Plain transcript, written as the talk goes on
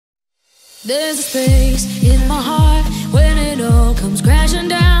There's a space in my heart when it all comes crashing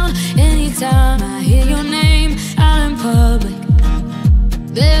down. Anytime I hear your name out in public,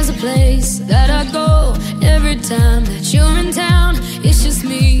 there's a place that I go every time that you're in town. It's just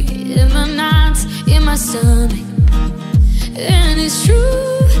me in my nights, in my stomach. And it's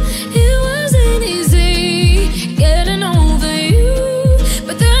true, it wasn't easy getting over you,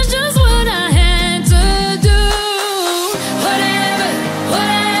 but that's just what I had to do. Whatever,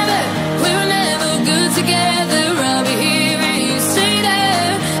 whatever, we were never good together. I'll be here and you say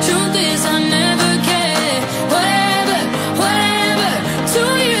that. Truth is I never cared. Whatever, whatever, 2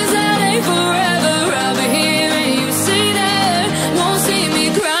 years that ain't forever. I'll be here and you say that. Won't see me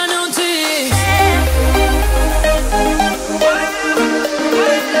cry no tears.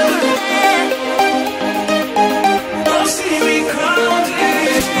 Won't see me cry no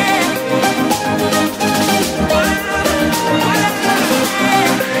tears.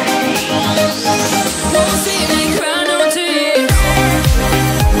 Won't see me cry no tears.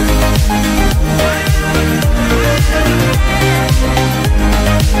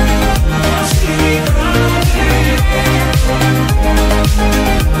 Won't see me cry no tears.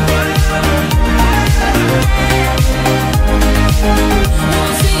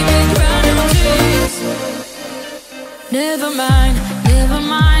 Won't see me cry no tears. Never mind, never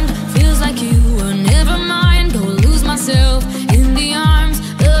mind. Feels like you were never mind. Go lose myself in the arms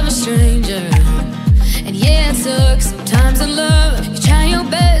of a stranger. And yeah, it sucks sometimes in love. You try your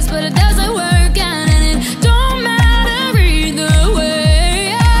best, but it doesn't work out, and it don't matter either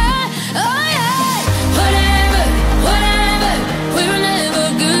way. Oh yeah, whatever, whatever. We were never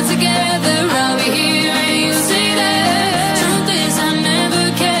good together. I'll be here and you say that. Truth is I never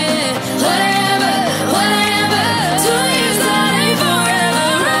cared. Whatever, whatever. 2 years that ain't forever.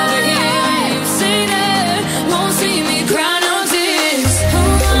 I'll be here and you say that. Won't see me cry no tears.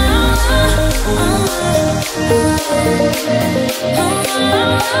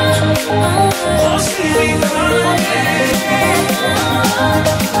 Won't see me cry no tears.